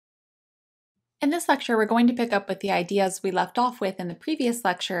In this lecture, we're going to pick up with the ideas we left off with in the previous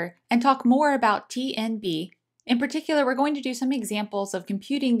lecture and talk more about t and b. In particular, we're going to do some examples of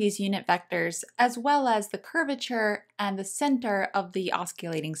computing these unit vectors, as well as the curvature and the center of the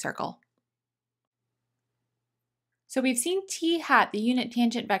osculating circle. So we've seen t hat, the unit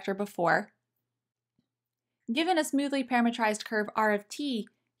tangent vector, before. Given a smoothly parametrized curve r of t,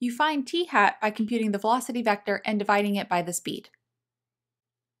 you find t hat by computing the velocity vector and dividing it by the speed.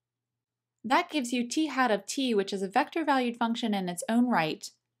 That gives you t hat of t, which is a vector-valued function in its own right.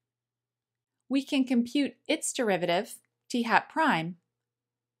 We can compute its derivative, t hat prime.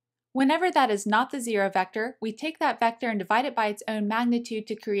 Whenever that is not the zero vector, we take that vector and divide it by its own magnitude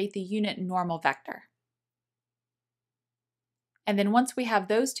to create the unit normal vector. And then once we have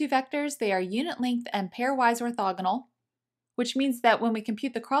those two vectors, they are unit length and pairwise orthogonal, which means that when we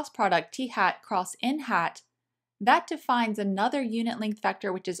compute the cross product t hat cross n hat, that defines another unit length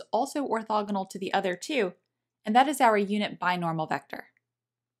vector which is also orthogonal to the other two, and that is our unit binormal vector.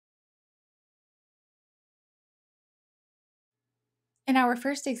 In our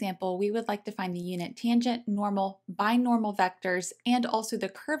first example, we would like to find the unit tangent, normal, binormal vectors, and also the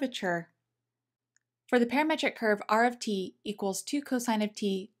curvature for the parametric curve r of t equals 2 cosine of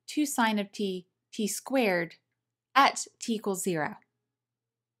t, 2 sine of t, t squared at t equals 0.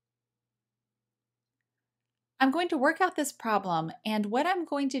 I'm going to work out this problem, and what I'm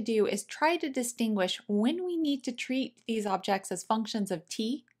going to do is try to distinguish when we need to treat these objects as functions of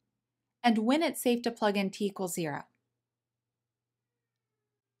t and when it's safe to plug in t equals 0.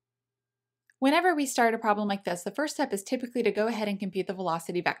 Whenever we start a problem like this, the first step is typically to go ahead and compute the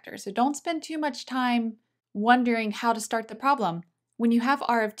velocity vector. So don't spend too much time wondering how to start the problem. When you have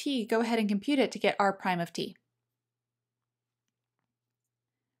r of t, go ahead and compute it to get r prime of t.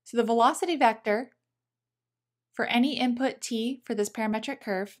 So the velocity vector for any input t for this parametric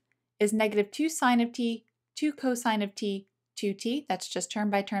curve is negative 2 sine of t, 2 cosine of t, 2t. That's just term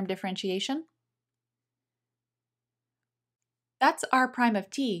by term differentiation. That's r prime of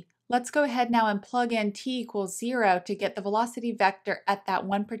t. Let's go ahead now and plug in t equals 0 to get the velocity vector at that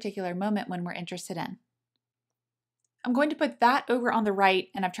one particular moment when we're interested in. I'm going to put that over on the right,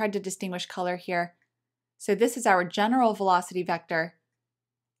 and I've tried to distinguish color here. So this is our general velocity vector.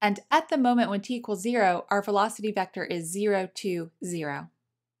 And at the moment when t equals 0, our velocity vector is 0, 2, 0.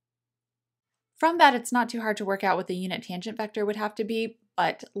 From that, it's not too hard to work out what the unit tangent vector would have to be,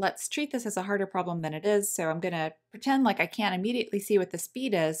 but let's treat this as a harder problem than it is. So I'm going to pretend like I can't immediately see what the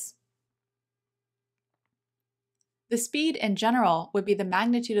speed is. The speed in general would be the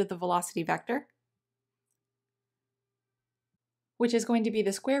magnitude of the velocity vector, which is going to be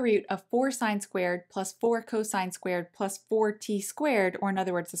the square root of 4 sine squared plus 4 cosine squared plus 4t squared, or in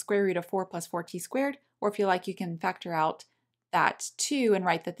other words, the square root of 4 plus 4t squared, or if you like, you can factor out that 2 and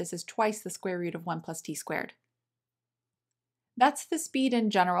write that this is twice the square root of 1 plus t squared. That's the speed in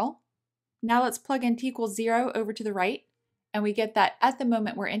general. Now let's plug in t equals 0 over to the right, and we get that at the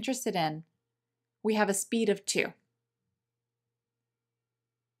moment we're interested in, we have a speed of 2.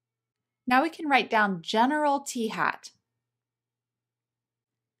 Now we can write down general t hat.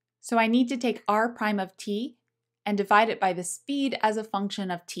 So I need to take r prime of t and divide it by the speed as a function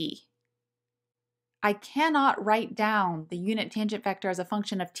of t. I cannot write down the unit tangent vector as a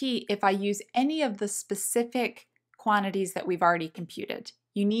function of t if I use any of the specific quantities that we've already computed.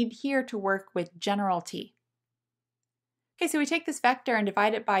 You need here to work with general t. Okay, so we take this vector and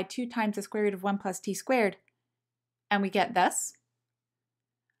divide it by 2 times the square root of 1 plus t squared, and we get this.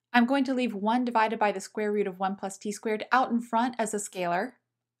 I'm going to leave 1 divided by the square root of 1 plus t squared out in front as a scalar.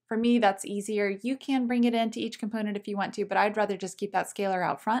 For me, that's easier. You can bring it into each component if you want to, but I'd rather just keep that scalar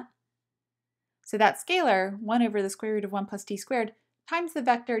out front. So that scalar, 1 over the square root of 1 plus t squared, times the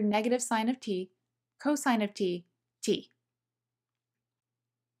vector negative sine of t, cosine of t, t.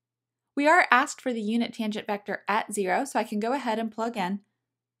 We are asked for the unit tangent vector at 0, so I can go ahead and plug in.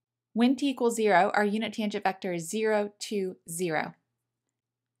 When t equals 0, our unit tangent vector is 0, 2, 0.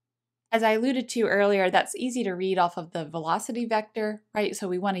 As I alluded to earlier, that's easy to read off of the velocity vector, right? So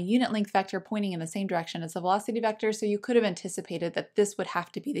we want a unit length vector pointing in the same direction as the velocity vector, so you could have anticipated that this would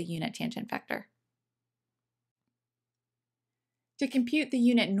have to be the unit tangent vector. To compute the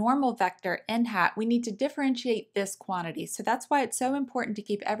unit normal vector n hat, we need to differentiate this quantity. So that's why it's so important to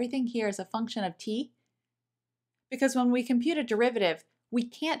keep everything here as a function of t, because when we compute a derivative, we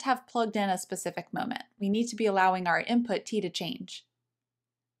can't have plugged in a specific moment. We need to be allowing our input t to change.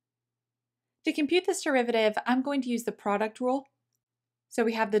 To compute this derivative, I'm going to use the product rule. So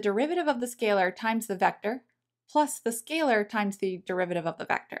we have the derivative of the scalar times the vector, plus the scalar times the derivative of the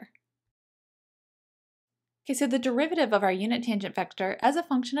vector. Okay, so the derivative of our unit tangent vector as a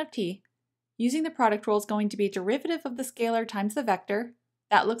function of t, Using the product rule is going to be derivative of the scalar times the vector.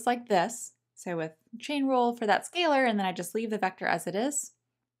 That looks like this. So with chain rule for that scalar, and then I just leave the vector as it is,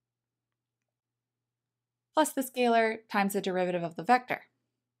 plus the scalar times the derivative of the vector.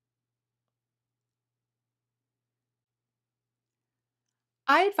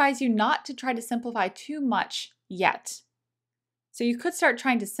 I advise you not to try to simplify too much yet. So you could start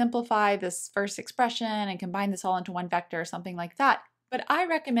trying to simplify this first expression and combine this all into one vector or something like that. But I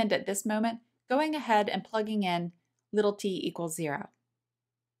recommend at this moment going ahead and plugging in little t equals 0.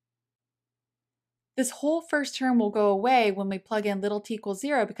 This whole first term will go away when we plug in little t equals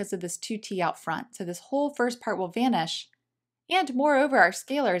 0 because of this 2t out front. So this whole first part will vanish. And moreover, our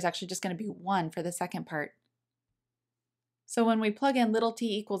scalar is actually just going to be 1 for the second part. So when we plug in little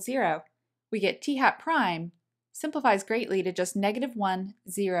t equals 0, we get t hat prime simplifies greatly to just -1,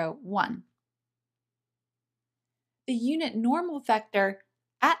 0, 1. The unit normal vector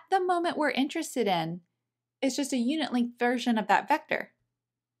at the moment we're interested in is just a unit length version of that vector.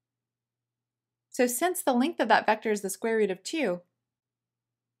 So since the length of that vector is the square root of 2,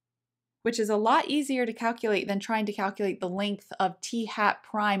 which is a lot easier to calculate than trying to calculate the length of t hat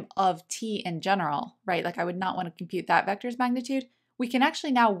prime of t in general, right? Like I would not want to compute that vector's magnitude. We can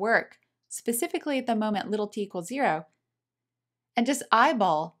actually now work specifically at the moment little t equals 0 and just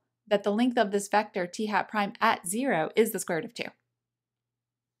eyeball that the length of this vector t hat prime at 0 is the square root of 2.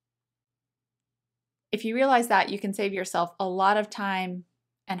 If you realize that, you can save yourself a lot of time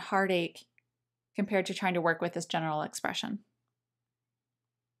and heartache compared to trying to work with this general expression.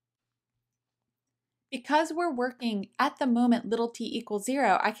 Because we're working at the moment little t equals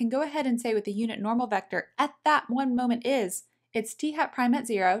 0, I can go ahead and say what the unit normal vector at that one moment is. It's t hat prime at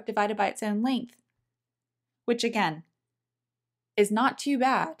 0 divided by its own length, which again is not too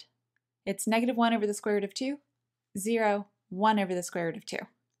bad. It's -1 over the square root of 2, 0, 1 over the square root of 2.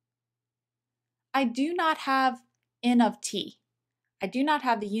 I do not have n of t. I do not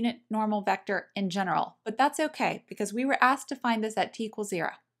have the unit normal vector in general, but that's okay because we were asked to find this at t equals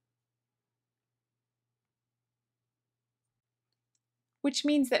 0. Which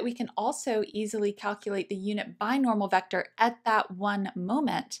means that we can also easily calculate the unit binormal vector at that one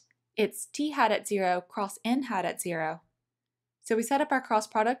moment. It's t hat at 0 cross n hat at 0. So we set up our cross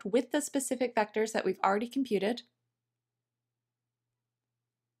product with the specific vectors that we've already computed.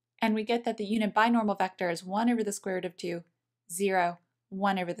 And we get that the unit binormal vector is 1 over the square root of 2, 0,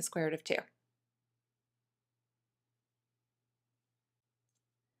 1 over the square root of 2.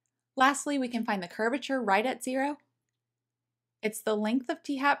 Lastly, we can find the curvature right at 0. It's the length of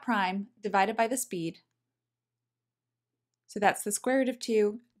t hat prime divided by the speed. So that's the square root of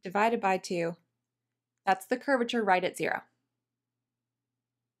 2 divided by 2. That's the curvature right at 0.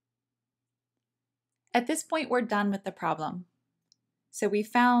 At this point, we're done with the problem. So we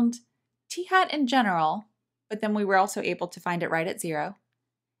found t hat in general, but then we were also able to find it right at 0.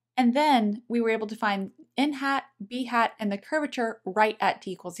 And then we were able to find n hat, b hat, and the curvature right at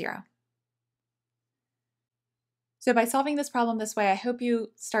t equals 0. So by solving this problem this way, I hope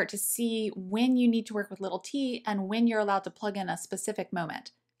you start to see when you need to work with little t and when you're allowed to plug in a specific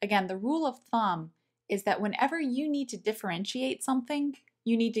moment. Again, the rule of thumb is that whenever you need to differentiate something,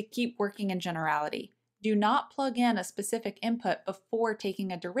 you need to keep working in generality. Do not plug in a specific input before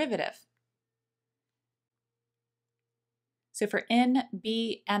taking a derivative. So for n,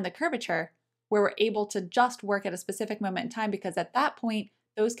 b, and the curvature, where we're able to just work at a specific moment in time because at that point,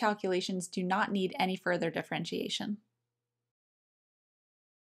 those calculations do not need any further differentiation.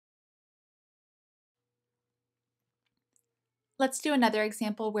 Let's do another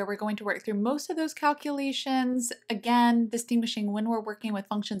example where we're going to work through most of those calculations, again, distinguishing when we're working with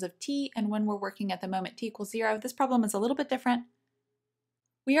functions of t and when we're working at the moment t equals 0. This problem is a little bit different.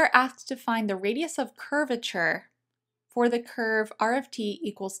 We are asked to find the radius of curvature for the curve r of t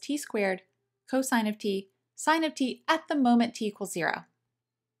equals t squared cosine of t sine of t at the moment t equals 0.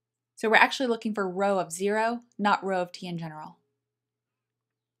 So we're actually looking for rho of 0, not rho of t in general.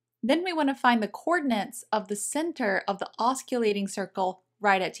 Then we want to find the coordinates of the center of the osculating circle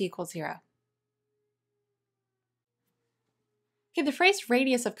right at t equals 0. Okay, the phrase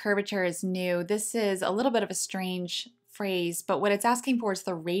radius of curvature is new. This is a little bit of a strange phrase, but what it's asking for is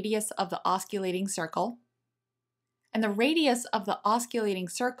the radius of the osculating circle. And the radius of the osculating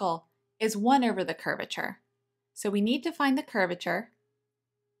circle is 1 over the curvature. So we need to find the curvature.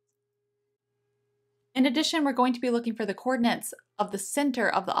 In addition, we're going to be looking for the coordinates of the center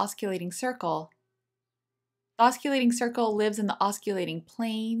of the osculating circle. The osculating circle lives in the osculating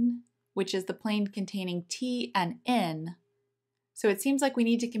plane, which is the plane containing t and n. So it seems like we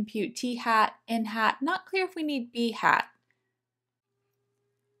need to compute t hat, n hat, not clear if we need b hat.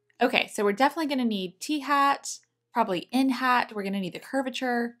 Okay, so we're definitely going to need t hat, probably n hat. We're going to need the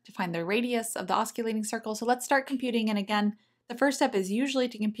curvature to find the radius of the osculating circle. So let's start computing. And again, the first step is usually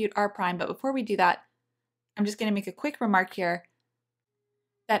to compute r prime. But before we do that, I'm just going to make a quick remark here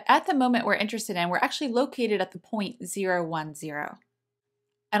that at the moment we're interested in, we're actually located at the point 0, 1, 0.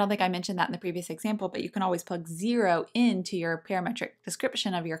 I don't think I mentioned that in the previous example, but you can always plug 0 into your parametric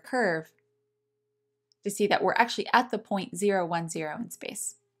description of your curve to see that we're actually at the point 0, 1, 0 in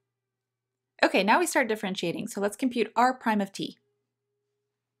space. Okay, now we start differentiating, so let's compute r prime of t.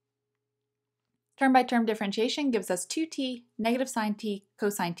 Term-by-term differentiation gives us 2t, negative sine t,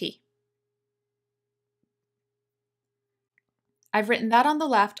 cosine t. I've written that on the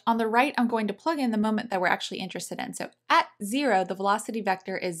left. On the right, I'm going to plug in the moment that we're actually interested in. So at 0, the velocity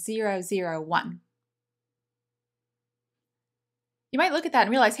vector is 0, 0, 1. You might look at that and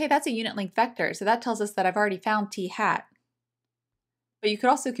realize, hey, that's a unit length vector, so that tells us that I've already found t hat. But you could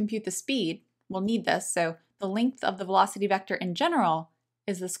also compute the speed. We'll need this, so the length of the velocity vector in general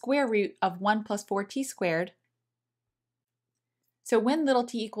is the square root of 1 plus 4t squared. So when little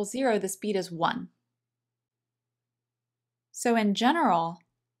t equals 0, the speed is 1. So in general,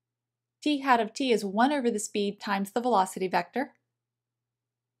 t hat of t is 1 over the speed times the velocity vector.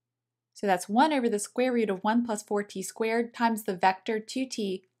 So that's 1 over the square root of 1 plus 4t squared times the vector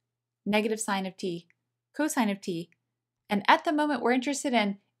 2t, negative sine of t, cosine of t. And at the moment we're interested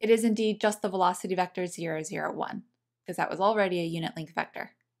in, it is indeed just the velocity vector 0, 0, 1, because that was already a unit length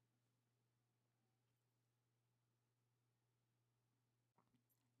vector.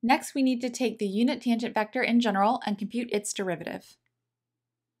 Next, we need to take the unit tangent vector in general and compute its derivative.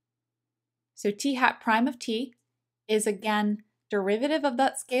 So t hat prime of t is again derivative of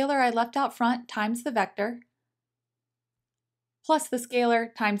that scalar I left out front times the vector plus the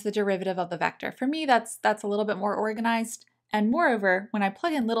scalar times the derivative of the vector. For me, that's a little bit more organized. And moreover, when I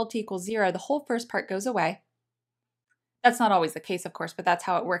plug in little t equals 0, the whole first part goes away. That's not always the case, of course, but that's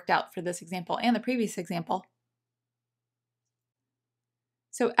how it worked out for this example and the previous example.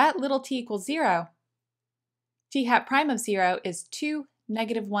 So at little t equals 0, t hat prime of 0 is 2,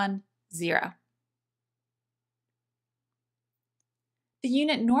 negative 1, 0. The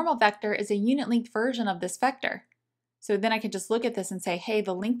unit normal vector is a unit length version of this vector. So then I can just look at this and say, hey,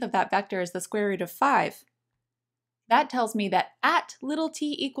 the length of that vector is the square root of 5. That tells me that at little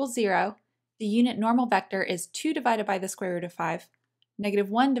t equals 0, the unit normal vector is 2 divided by the square root of 5, negative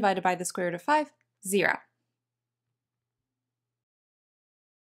 1 divided by the square root of 5, 0.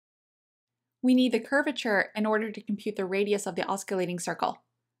 We need the curvature in order to compute the radius of the osculating circle.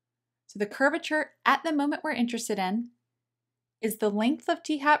 So the curvature at the moment we're interested in is the length of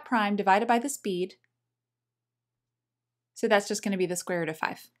t hat prime divided by the speed. So that's just going to be the square root of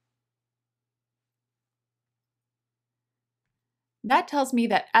 5. That tells me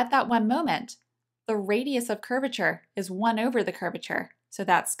that at that one moment, the radius of curvature is 1 over the curvature. So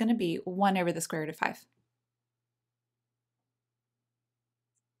that's going to be 1 over the square root of 5.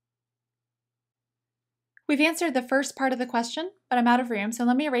 We've answered the first part of the question, but I'm out of room, so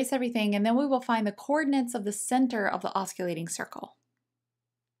let me erase everything and then we will find the coordinates of the center of the osculating circle.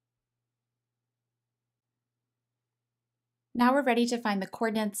 Now we're ready to find the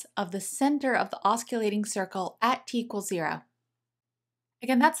coordinates of the center of the osculating circle at t equals 0.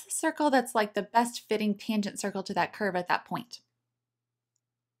 Again, that's the circle that's like the best fitting tangent circle to that curve at that point.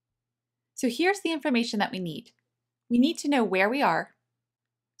 So here's the information that we need. We need to know where we are.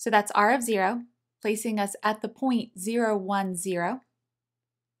 So that's r of 0, placing us at the point 0, 1, 0.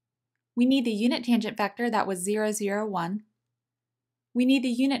 We need the unit tangent vector, that was 0, 0, 1. We need the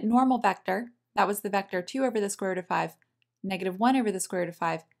unit normal vector, that was the vector 2 over the square root of 5, negative 1 over the square root of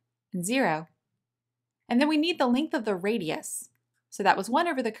 5, and 0. And then we need the length of the radius. So that was 1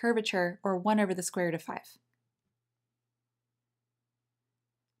 over the curvature, or 1 over the square root of 5.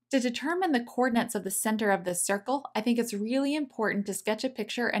 To determine the coordinates of the center of this circle, I think it's really important to sketch a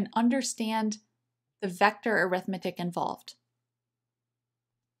picture and understand the vector arithmetic involved.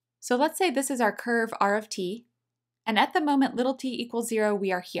 So let's say this is our curve r of t, and at the moment little t equals 0,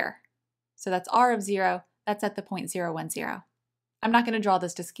 we are here. So that's r of 0, that's at the point 0, 1, 0. I'm not going to draw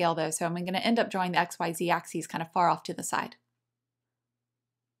this to scale though, so I'm going to end up drawing the x, y, z axes kind of far off to the side.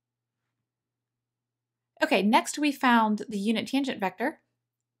 Okay, next we found the unit tangent vector,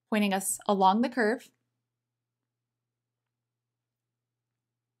 pointing us along the curve.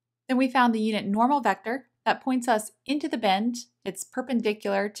 Then we found the unit normal vector that points us into the bend. It's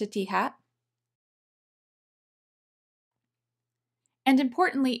perpendicular to t hat. And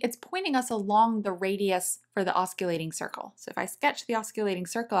importantly, it's pointing us along the radius for the osculating circle. So if I sketch the osculating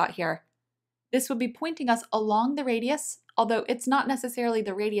circle out here, This would be pointing us along the radius, although it's not necessarily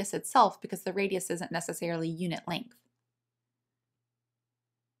the radius itself because the radius isn't necessarily unit length.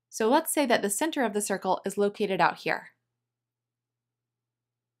 So let's say that the center of the circle is located out here.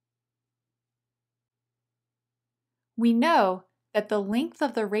 We know that the length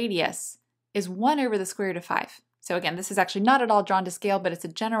of the radius is 1 over the square root of 5. So again, this is actually not at all drawn to scale, but it's a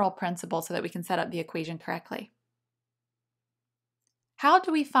general principle so that we can set up the equation correctly. How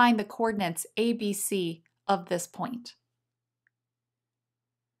do we find the coordinates A, B, C of this point?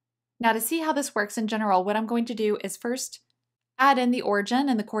 Now to see how this works in general, what I'm going to do is first add in the origin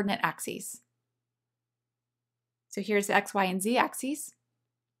and the coordinate axes. So here's the x, y, and z axes.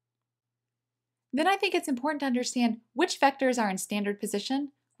 Then I think it's important to understand which vectors are in standard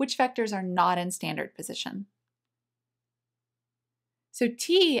position, which vectors are not in standard position. So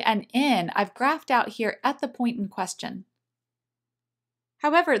t and n I've graphed out here at the point in question.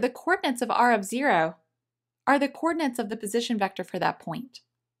 However, the coordinates of r of 0 are the coordinates of the position vector for that point.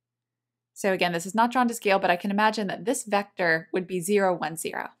 So again, this is not drawn to scale, but I can imagine that this vector would be 0, 1,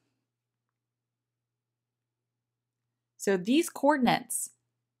 0. So these coordinates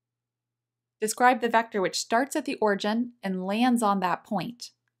describe the vector which starts at the origin and lands on that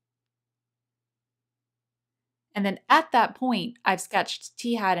point. And then at that point, I've sketched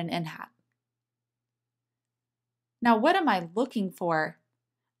t hat and n hat. Now, what am I looking for?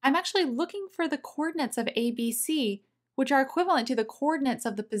 I'm actually looking for the coordinates of A, B, C, which are equivalent to the coordinates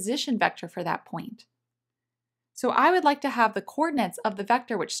of the position vector for that point. So I would like to have the coordinates of the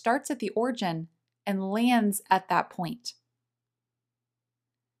vector which starts at the origin and lands at that point.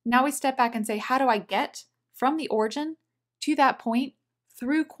 Now we step back and say, how do I get from the origin to that point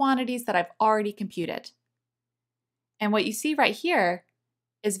through quantities that I've already computed? And what you see right here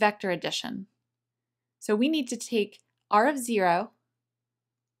is vector addition. So we need to take r of 0,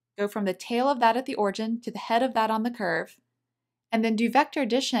 go from the tail of that at the origin to the head of that on the curve, and then do vector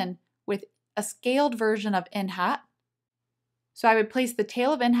addition with a scaled version of n hat. So I would place the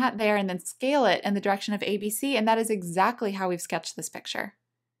tail of n hat there and then scale it in the direction of ABC, and that is exactly how we've sketched this picture.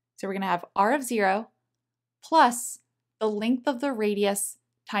 So we're going to have r of 0 plus the length of the radius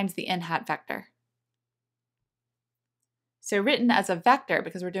times the n hat vector. So written as a vector,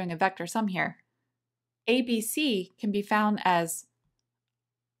 because we're doing a vector sum here, ABC can be found as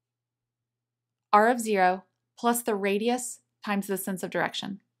r of 0 plus the radius times the sense of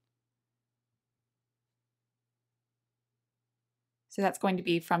direction. So that's going to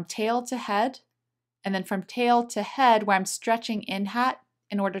be from tail to head, and then from tail to head where I'm stretching n hat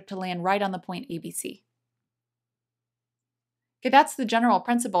in order to land right on the point ABC. Okay, that's the general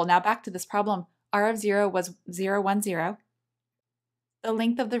principle. Now back to this problem. R of 0 was 0, 1, 0. The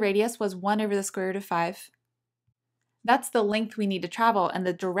length of the radius was 1 over the square root of 5. That's the length we need to travel, and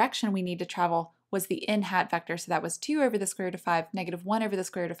the direction we need to travel was the n hat vector, so that was 2 over the square root of 5, negative 1 over the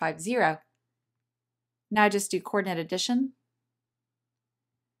square root of 5, 0. Now I just do coordinate addition,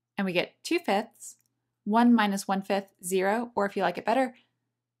 and we get 2/5, 1 minus 1/5, 0, or if you like it better,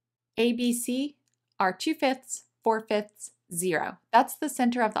 ABC are 2/5, 4/5, 0. That's the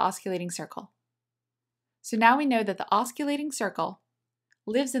center of the osculating circle. So now we know that the osculating circle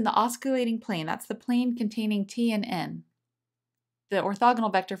lives in the osculating plane. That's the plane containing t and n. The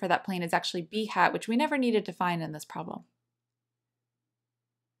orthogonal vector for that plane is actually b hat, which we never needed to find in this problem.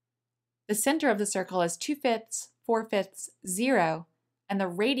 The center of the circle is 2/5, 4/5, 0, and the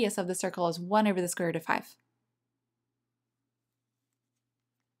radius of the circle is 1 over the square root of 5.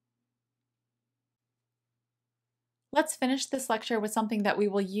 Let's finish this lecture with something that we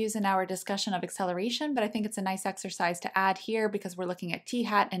will use in our discussion of acceleration, but I think it's a nice exercise to add here because we're looking at t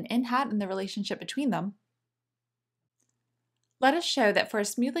hat and n hat and the relationship between them. Let us show that for a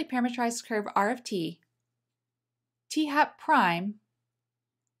smoothly parametrized curve r of t hat prime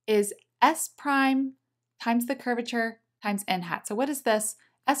is s prime times the curvature times n hat. So what is this?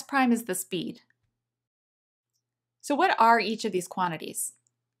 S prime is the speed. So what are each of these quantities?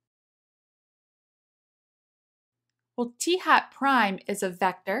 Well, t hat prime is a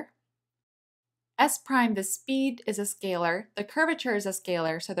vector. S prime, the speed, is a scalar. The curvature is a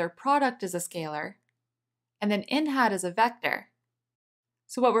scalar, so their product is a scalar. And then n hat is a vector.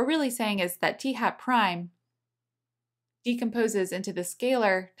 So what we're really saying is that t hat prime decomposes into the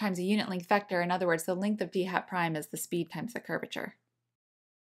scalar times a unit length vector. In other words, the length of t hat prime is the speed times the curvature.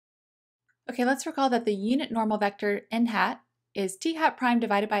 Okay, let's recall that the unit normal vector n hat is t hat prime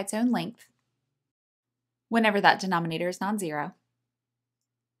divided by its own length, whenever that denominator is non-zero.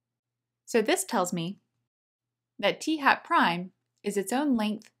 So this tells me that t hat prime is its own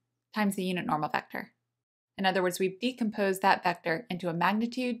length times the unit normal vector. In other words, we've decomposed that vector into a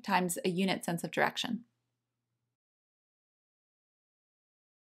magnitude times a unit sense of direction.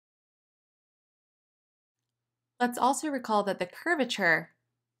 Let's also recall that the curvature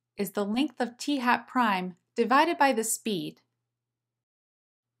is the length of t hat prime divided by the speed.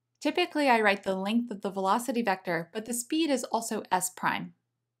 Typically, I write the length of the velocity vector, but the speed is also s prime.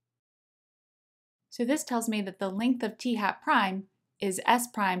 So this tells me that the length of t hat prime is s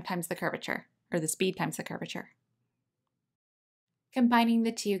prime times the curvature, or the speed times the curvature. Combining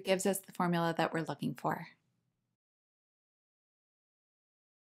the two gives us the formula that we're looking for.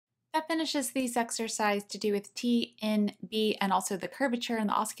 That finishes this exercise to do with t in b and also the curvature in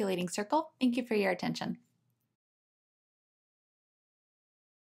the osculating circle. Thank you for your attention.